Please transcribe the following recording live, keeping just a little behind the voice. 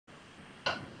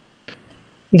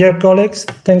Dear colleagues,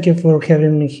 thank you for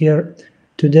having me here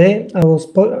today. I will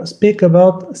speak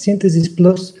about Synthesis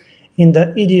Plus in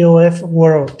the EDOF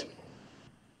world.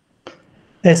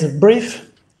 As a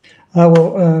brief, I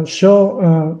will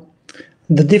show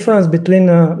the difference between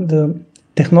the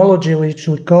technology which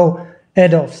we call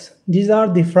EDOFs. These are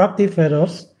diffractive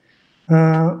EDOFs,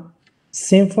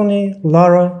 Symphony,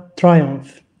 Lara,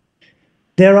 Triumph.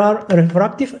 There are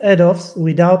refractive EDOFs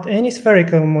without any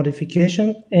spherical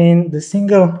modification, and the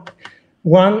single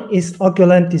one is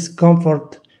Oculentis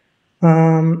Comfort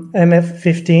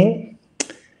MF15.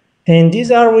 And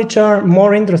these are which are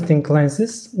more interesting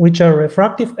lenses, which are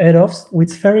refractive EDOFs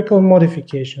with spherical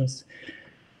modifications,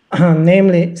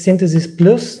 namely Synthesis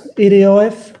Plus,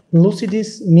 EDOF,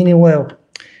 Lucidis, Mini Well.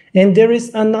 And there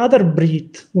is another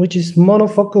breed, which is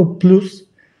Monofocal Plus,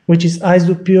 which is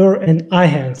ISOPure and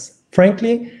iHands.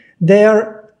 Frankly, they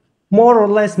are more or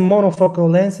less monofocal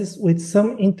lenses with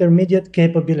some intermediate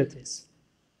capabilities.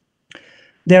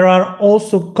 There are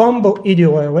also combo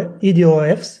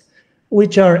EDOFs,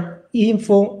 which are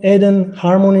Info, Eden,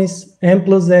 Harmonies,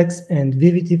 M+X, and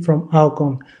Vivity from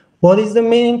Alcon. What is the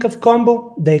meaning of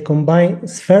combo? They combine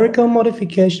spherical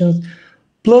modifications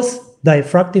plus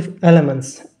diffractive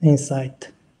elements inside.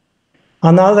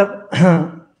 Another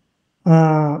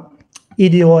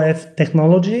EDOF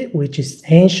technology, which is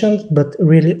ancient but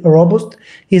really robust,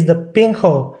 is the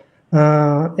pinhole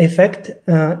effect,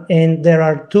 and there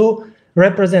are two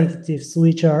representatives,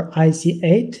 which are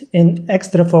IC8 and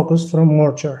extra focus from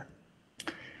Morcher.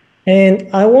 And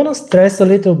I want to stress a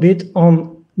little bit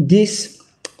on this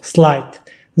slide,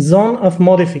 zone of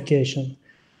modification.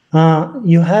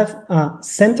 You have a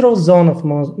central zone of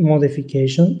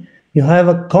modification, you have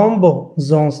a combo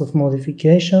zones of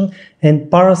modification and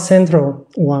paracentral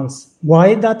ones.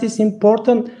 Why that is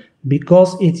important?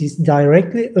 Because it is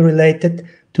directly related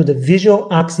to the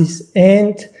visual axis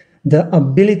and the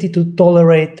ability to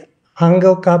tolerate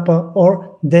angle kappa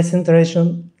or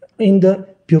decentration in the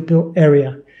pupil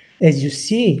area. As you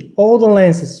see, all the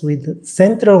lenses with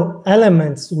central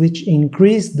elements which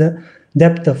increase the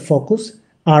depth of focus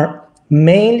are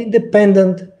mainly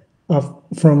dependent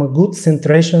from a good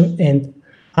centration and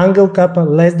angle kappa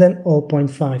less than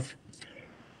 0.5.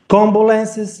 Combo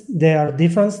lenses, they are a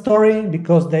different story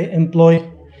because they employ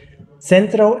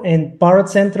central and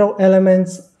paracentral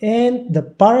elements, and the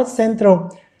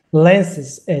paracentral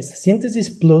lenses as Synthesis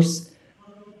Plus,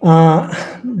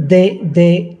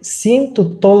 they seem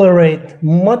to tolerate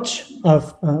much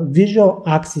of visual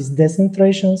axis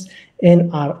decentrations and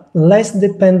are less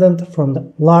dependent from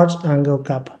the large angle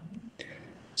kappa.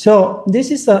 So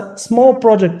this is a small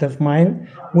project of mine,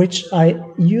 which I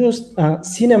used a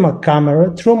cinema camera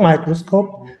through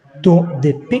microscope to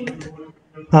depict,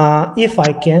 if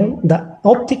I can, the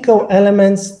optical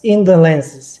elements in the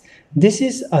lenses. This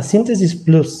is a Synthesis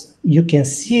Plus. You can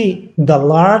see the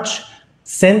large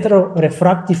central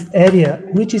refractive area,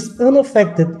 which is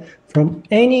unaffected from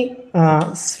any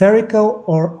spherical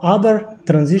or other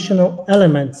transitional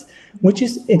elements, which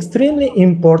is extremely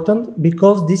important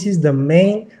because this is the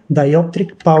main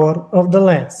dioptric power of the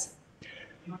lens.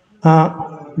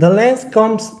 The lens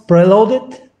comes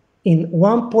preloaded in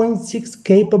 1.6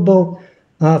 capable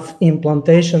of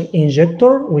implantation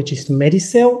injector, which is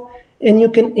Medicel, and you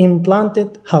can implant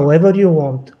it however you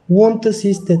want. Wound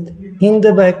assisted in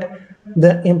the back.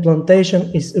 The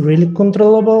implantation is really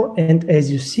controllable, and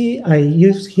as you see, I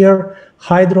use here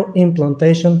hydro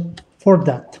implantation for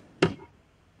that.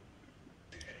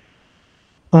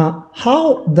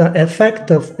 How the effect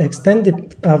of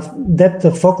extended depth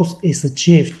of focus is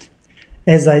achieved?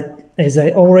 As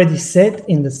I already said,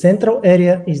 in the central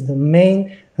area is the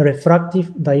main refractive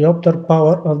diopter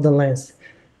power of the lens.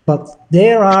 But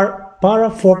there are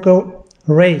parafocal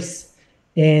rays,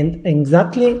 and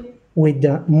exactly with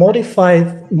the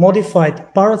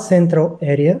modified paracentral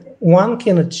area, one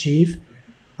can achieve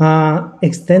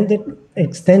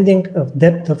extending of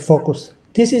depth of focus.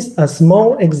 This is a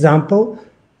small example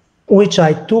which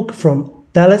I took from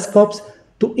telescopes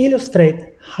to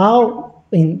illustrate how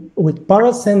with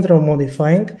paracentral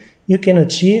modifying you can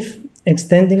achieve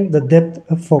extending the depth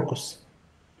of focus.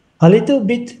 A little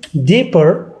bit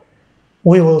deeper,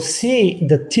 we will see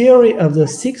the theory of the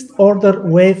sixth order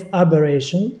wave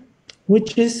aberration,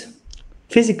 which is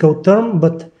physical term,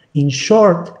 but in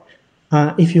short,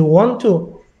 if you want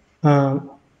to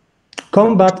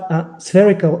combat a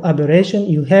spherical aberration,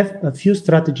 you have a few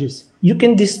strategies. You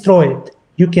can destroy it,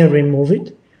 you can remove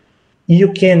it,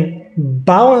 you can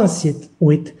balance it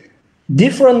with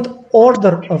different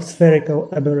order of spherical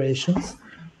aberrations,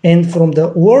 and from the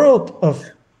world of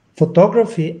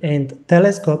photography and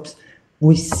telescopes,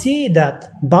 we see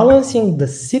that balancing the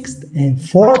 6th and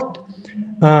 4th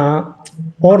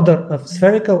order of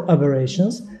spherical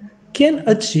aberrations can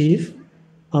achieve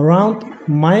around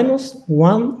minus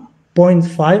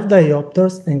 1.5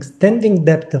 diopters extending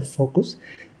depth of focus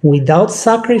without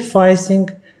sacrificing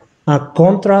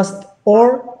contrast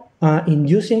or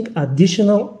inducing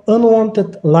additional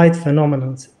unwanted light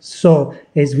phenomena. So,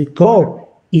 as we go,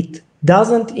 it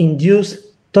doesn't induce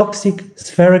toxic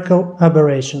spherical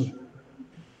aberration.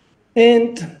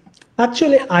 And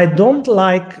actually, I don't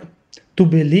like to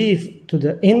believe to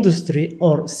the industry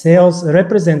or sales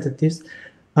representatives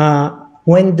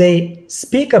when they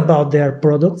speak about their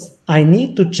products. I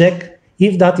need to check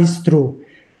if that is true.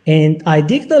 And I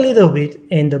digged a little bit,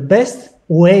 and the best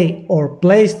way or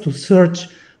place to search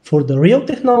for the real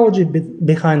technology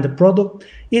behind the product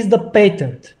is the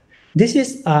patent. This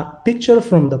is a picture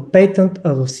from the patent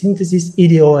of synthesis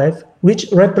EDOF, which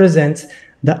represents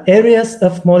the areas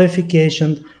of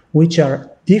modification which are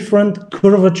different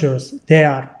curvatures. They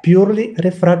are purely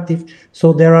refractive,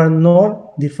 so there are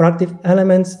no diffractive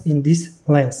elements in this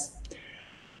lens.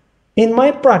 In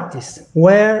my practice,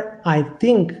 where I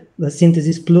think the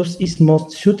Synthesis Plus is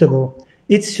most suitable,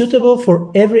 it's suitable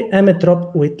for every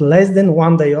emmetrope with less than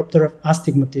 1 diopter of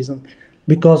astigmatism,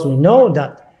 because we know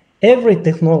that every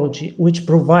technology which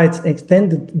provides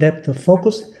extended depth of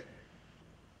focus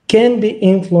can be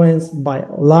influenced by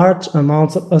large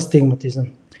amounts of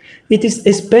astigmatism. It is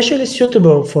especially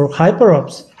suitable for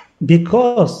hyperops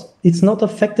because it's not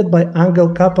affected by angle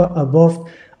kappa above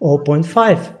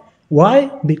 0.5.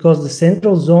 Why? Because the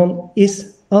central zone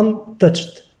is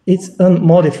untouched, it's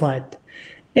unmodified.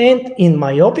 And in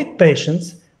myopic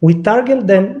patients, we target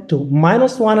them to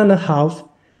minus 1.5,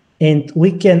 and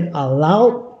we can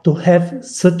allow to have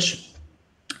such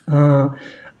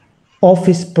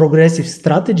office progressive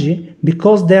strategy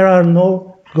because there are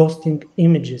no ghosting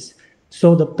images.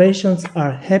 So the patients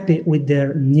are happy with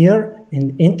their near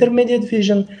and intermediate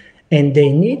vision, and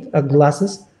they need a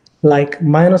glasses like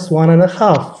minus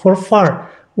 1.5 for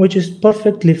far, which is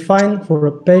perfectly fine for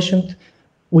a patient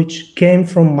which came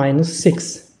from minus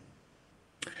 6.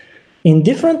 In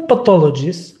different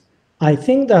pathologies, I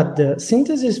think that the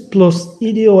Synthesis Plus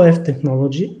EDOF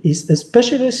technology is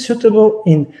especially suitable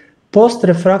in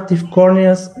post-refractive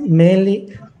corneas,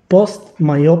 mainly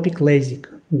post-myopic LASIK.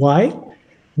 Why?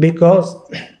 Because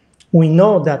we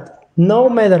know that no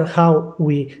matter how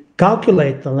we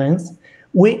calculate the lens,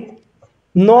 we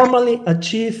normally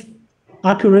achieve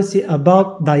accuracy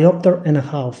about diopter and a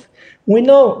half. We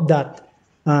know that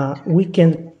we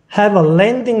can have a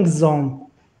landing zone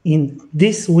in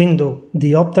this window,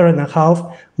 diopter and a half,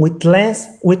 with lens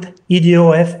with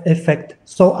EDOF effect.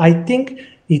 So I think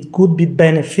it could be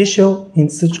beneficial in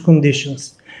such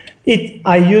conditions.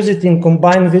 I use it in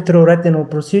combined vitreoretinal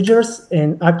procedures,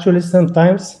 and actually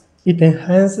sometimes it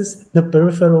enhances the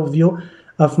peripheral view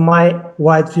of my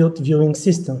wide-field viewing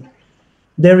system.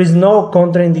 There is no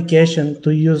contraindication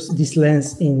to use this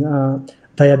lens in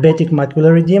diabetic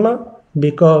macular edema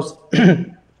because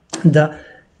the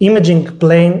imaging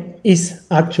plane is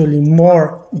actually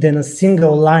more than a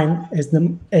single line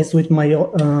as with my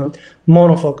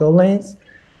monofocal lens.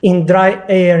 In dry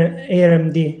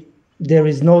ARMD, there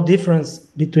is no difference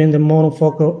between the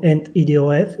monofocal and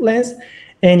EDOF lens.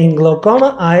 And in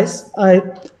glaucoma eyes, I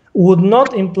would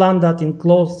not implant that in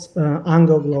close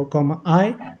angle glaucoma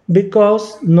eye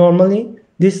because normally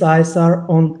these eyes are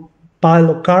on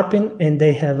pilocarpine and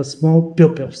they have small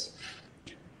pupils.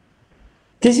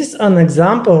 This is an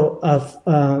example of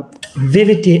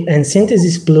Vivity and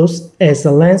Synthesis Plus as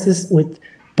lenses with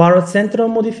paracentral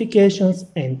modifications,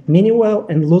 and Miniwell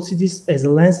and Lucidis as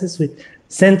lenses with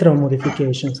central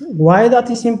modifications. Why that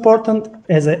is important?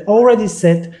 As I already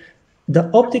said, the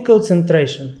optical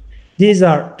centration. These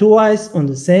are two eyes on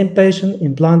the same patient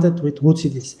implanted with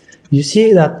Lucidis. You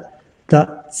see that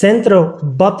the central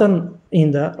button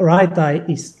in the right eye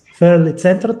is fairly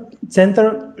centered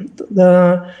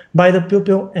by the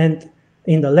pupil, and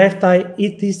in the left eye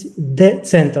it is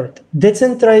decentered.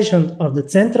 Decentration of the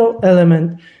central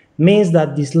element means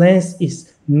that this lens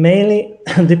is mainly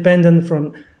dependent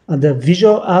from the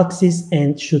visual axis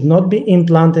and should not be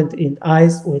implanted in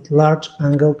eyes with large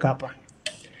angle kappa.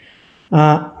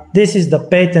 This is the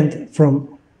patent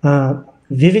from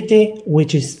Vivity,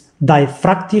 which is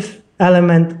diffractive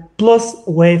element plus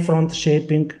wavefront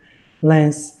shaping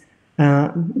lens.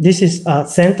 This is a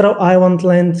central I-1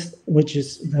 lens, which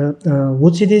is the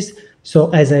Lucidis. So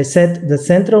as I said, the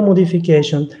central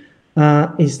modification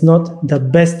is not the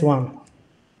best one.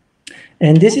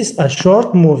 And this is a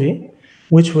short movie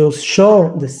which will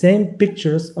show the same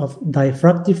pictures of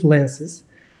diffractive lenses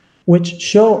which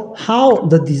show how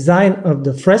the design of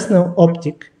the Fresnel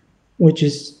optic, which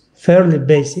is fairly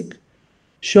basic,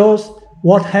 shows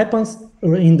what happens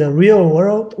in the real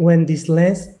world when this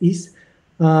lens is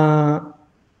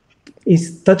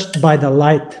touched by the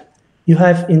light. You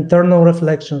have internal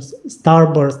reflections,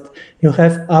 starburst, you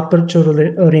have aperture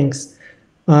rings,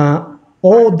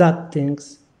 all that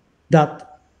things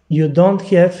that you don't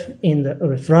have in the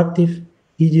refractive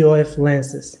EDOF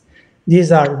lenses.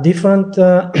 These are different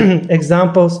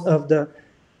examples of the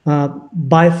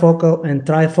bifocal and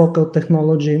trifocal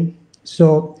technology.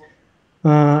 So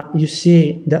you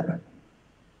see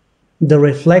the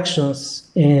reflections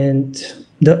and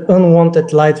the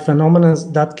unwanted light phenomena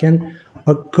that can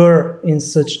occur in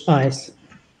such eyes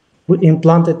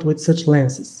implanted with such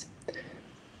lenses.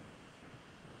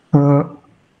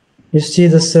 You see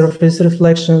the surface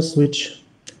reflections, which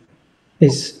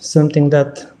is something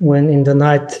that when in the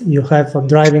night you have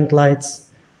driving lights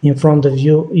in front of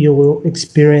you, you will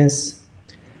experience.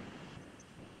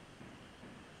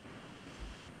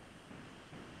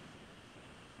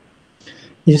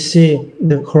 You see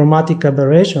the chromatic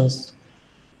aberrations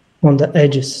on the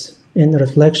edges and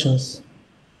reflections.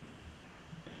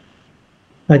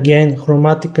 Again,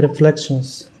 chromatic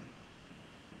reflections.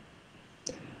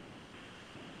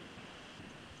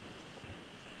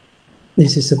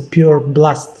 This is a pure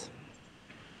blast.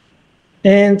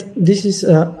 And this is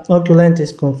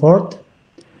oculentis comfort.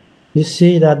 You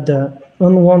see that the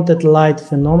unwanted light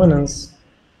phenomena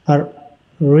are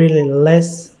really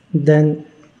less than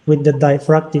with the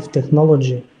diffractive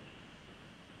technology.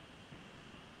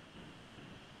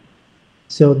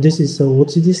 So this is a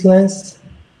Woodsidis lens.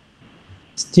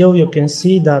 Still, you can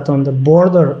see that on the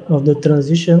border of the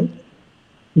transition,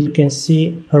 you can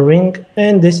see a ring,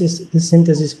 and this is the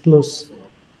synthesis plus.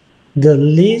 The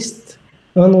least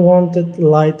unwanted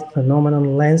light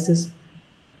phenomenon lenses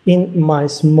in my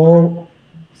small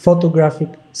photographic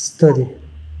study.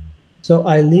 So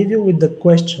I leave you with the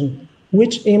question,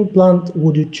 which implant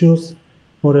would you choose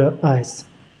for your eyes?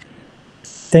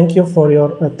 Thank you for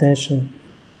your attention.